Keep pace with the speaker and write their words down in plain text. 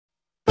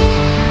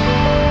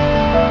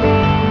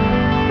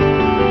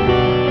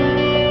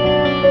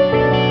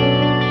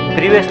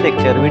previous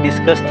lecture we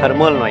discussed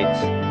thermal noise.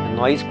 The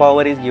noise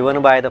power is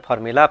given by the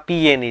formula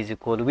Pn is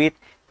equal with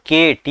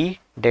Kt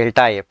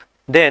delta F.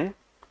 Then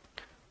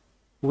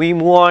we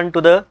move on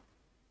to the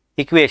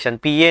equation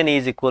Pn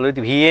is equal with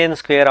Vn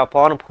square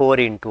upon 4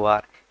 into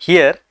R.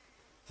 Here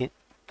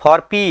for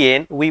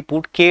Pn we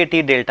put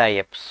Kt delta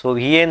F. So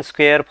Vn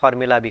square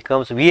formula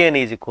becomes Vn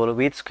is equal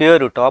with square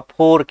root of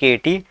 4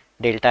 Kt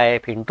delta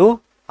F into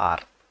R.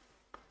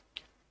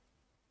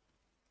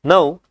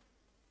 Now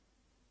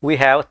we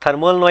have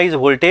thermal noise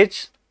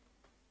voltage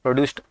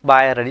produced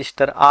by a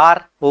resistor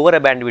R over a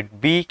bandwidth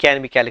B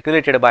can be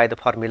calculated by the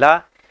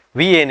formula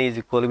Vn is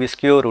equal with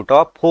square root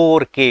of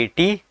 4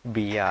 Kt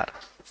Br.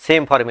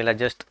 Same formula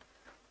just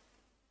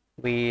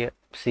we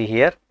see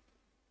here.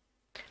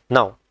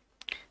 Now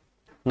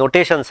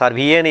notations are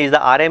Vn is the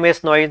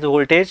RMS noise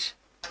voltage,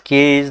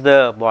 K is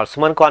the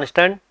Boltzmann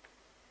constant,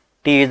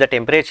 T is the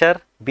temperature,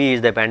 B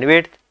is the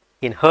bandwidth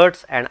in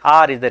hertz and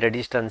R is the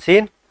resistance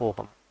in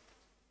ohm.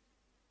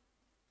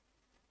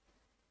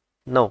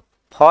 Now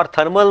for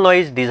thermal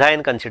noise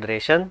design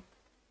consideration,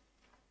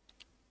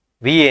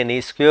 Vn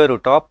is square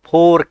root of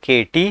 4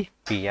 Kt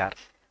Br.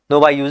 Now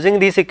by using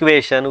this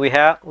equation we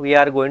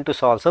are going to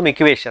solve some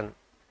equation.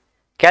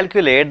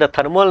 Calculate the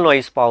thermal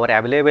noise power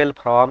available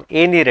from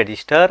any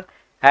resistor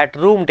at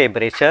room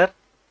temperature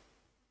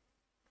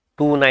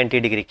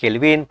 290 degree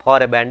Kelvin for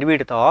a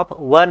bandwidth of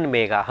 1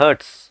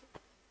 megahertz.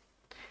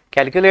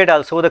 Calculate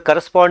also the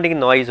corresponding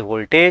noise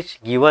voltage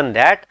given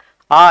that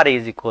R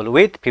is equal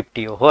with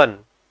 50 ohm.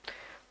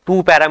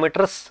 Two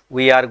parameters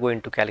we are going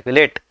to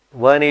calculate.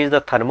 One is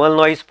the thermal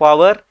noise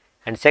power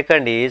and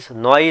second is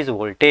noise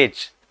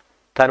voltage.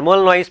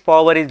 Thermal noise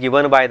power is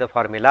given by the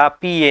formula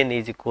Pn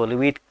is equal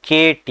with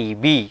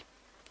Ktb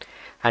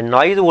and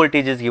noise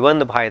voltage is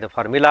given by the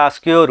formula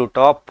square root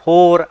of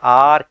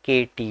 4R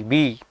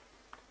Ktb.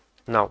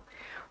 Now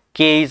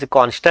K is a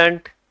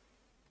constant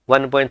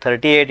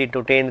 1.38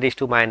 into 10 raised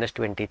to minus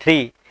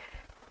 23.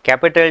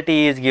 Capital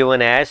T is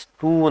given as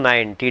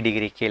 290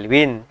 degree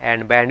Kelvin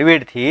and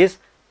bandwidth is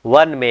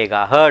 1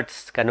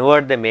 megahertz.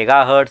 Convert the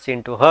megahertz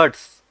into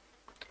hertz.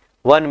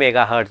 1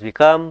 megahertz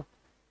become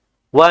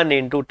 1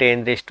 into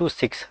 10 raised to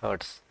 6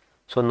 hertz.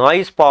 So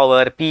noise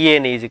power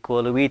Pn is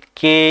equal with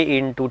K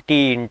into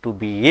T into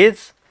B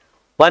is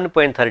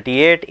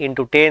 1.38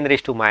 into 10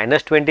 raised to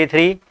minus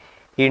 23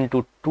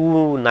 into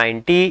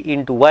 290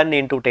 into 1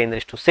 into 10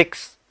 raised to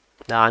 6.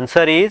 The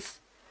answer is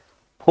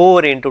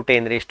 4 into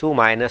 10 raised to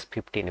minus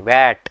 15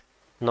 watt.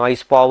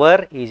 Noise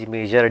power is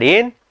measured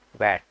in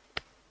watt.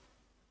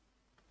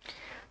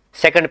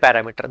 Second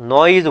parameter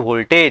noise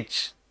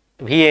voltage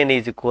Vn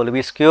is equal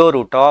with square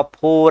root of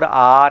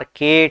 4R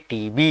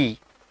Ktb.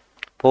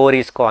 4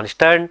 is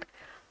constant,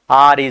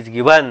 R is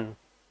given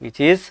which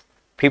is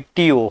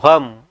 50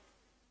 ohm.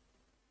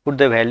 Put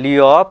the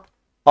value of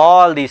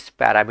all these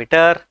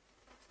parameter.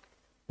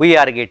 We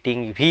are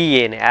getting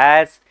Vn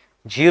as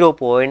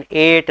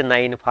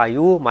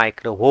 0.895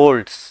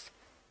 microvolts.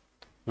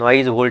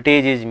 Noise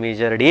voltage is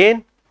measured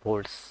in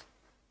volts.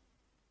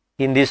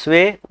 In this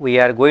way, we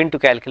are going to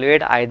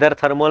calculate either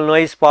thermal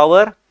noise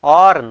power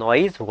or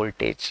noise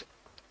voltage.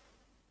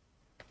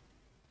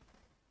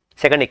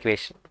 Second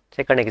equation,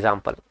 second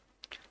example.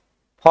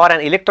 For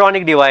an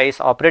electronic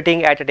device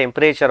operating at a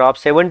temperature of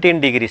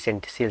 17 degrees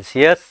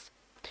Celsius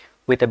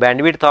with a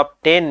bandwidth of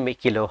 10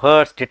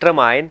 kilohertz,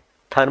 determine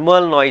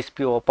thermal noise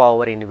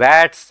power in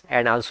watts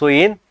and also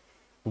in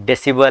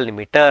decibel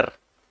meter.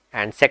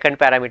 And second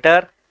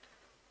parameter,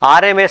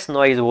 RMS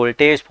noise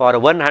voltage for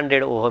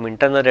 100 ohm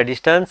internal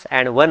resistance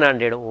and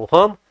 100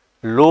 ohm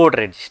load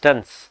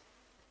resistance.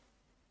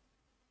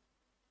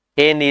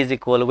 N is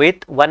equal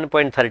with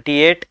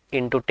 1.38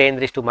 into 10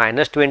 raised to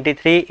minus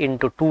 23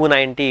 into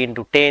 290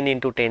 into 10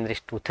 into 10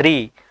 raised to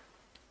 3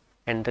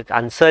 and the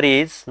answer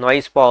is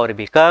noise power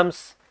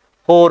becomes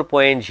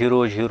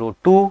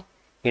 4.002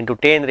 into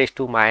 10 raised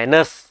to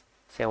minus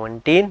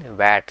 17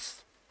 watts.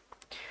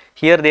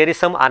 Here there is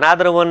some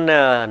another one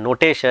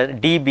notation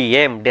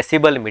dBm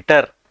decibel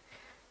meter.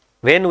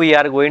 When we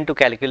are going to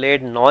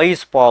calculate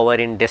noise power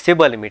in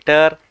decibel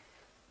meter,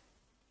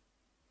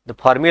 the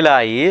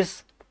formula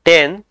is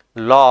 10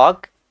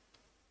 log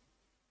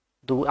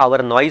to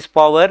our noise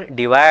power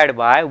divided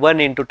by 1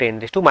 into 10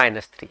 raised to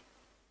minus 3.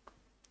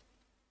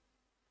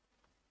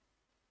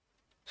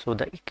 So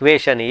the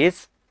equation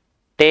is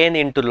 10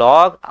 into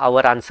log,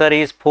 our answer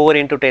is 4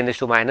 into 10 raised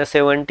to minus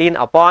 17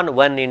 upon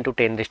 1 into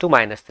 10 raised to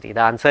minus 3.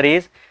 The answer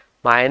is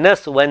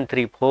minus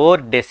 134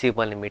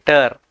 decibel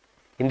meter.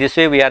 In this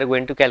way we are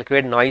going to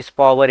calculate noise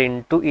power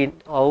into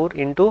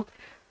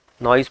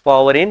noise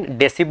power in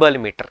decibel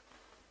meter.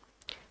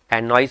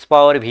 And noise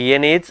power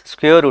Vn is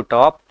square root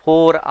of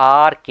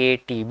 4R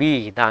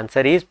Ktb. The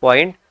answer is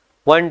 0.127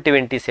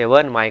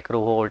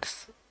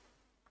 microvolts.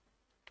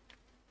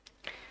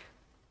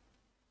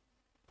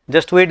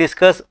 Just we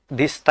discuss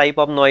this type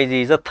of noise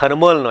is a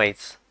thermal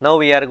noise. Now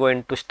we are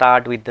going to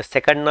start with the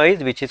second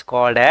noise which is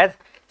called as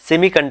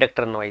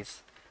semiconductor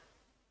noise.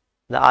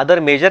 The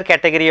other major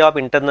category of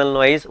internal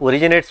noise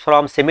originates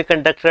from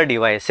semiconductor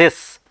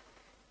devices.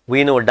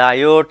 We know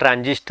diode,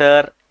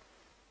 transistor,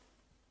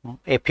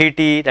 FET,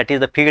 that is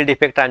the field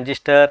effect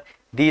transistor.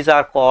 These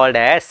are called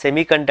as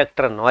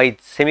semiconductor noise,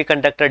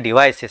 semiconductor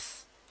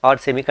devices or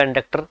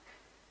semiconductors.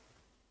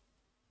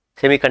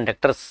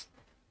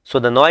 So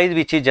the noise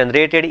which is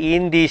generated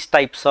in these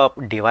types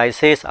of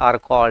devices are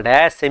called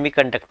as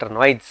semiconductor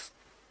noise.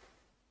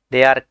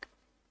 They are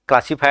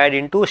classified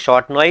into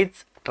short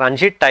noise,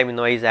 transit time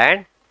noise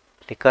and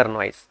flicker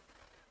noise.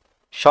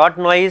 Short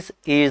noise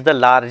is the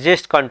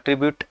largest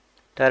contributor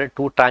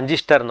to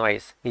transistor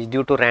noise, is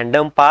due to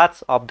random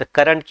paths of the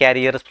current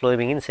carriers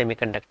flowing in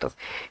semiconductors.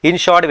 In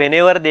short,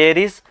 whenever there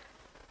is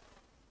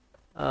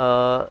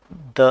the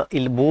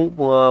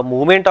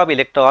movement of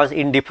electrons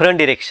in different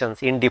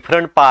directions, in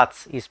different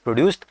paths is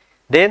produced,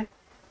 then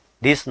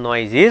this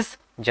noise is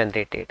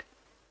generated.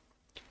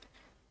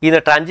 In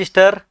a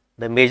transistor,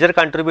 the major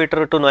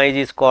contributor to noise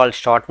is called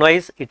short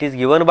noise. It is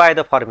given by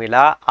the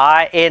formula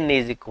IN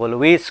is equal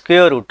with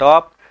square root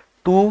of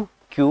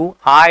 2Q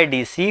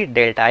IDC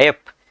delta F,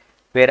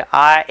 where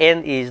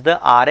IN is the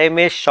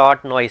RMS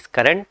short noise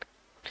current,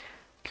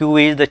 Q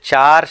is the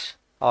charge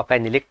of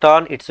an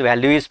electron, its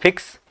value is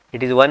fixed,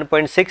 it is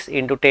 1.6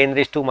 into 10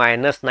 raised to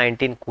minus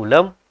 19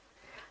 coulomb.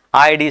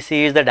 IDC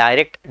is the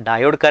direct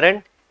diode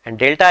current and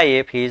delta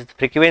F is the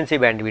frequency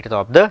bandwidth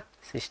of the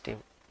system.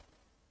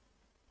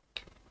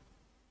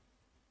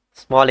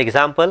 Small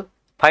example,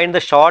 find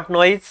the short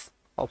noise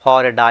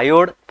for a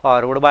diode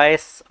forward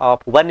bias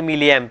of 1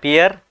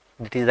 milliampere,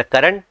 that is the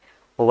current,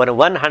 over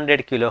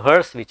 100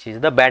 kilohertz, which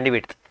is the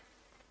bandwidth.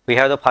 We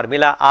have the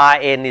formula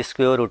IN is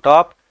square root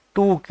of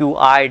 2Q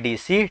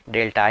IDC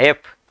delta F.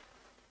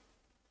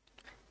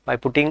 By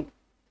putting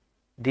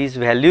these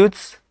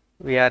values,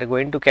 we are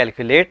going to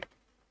calculate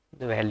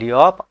the value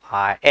of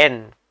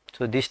IN.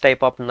 So this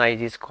type of noise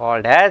is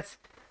called as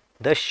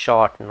the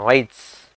short noise.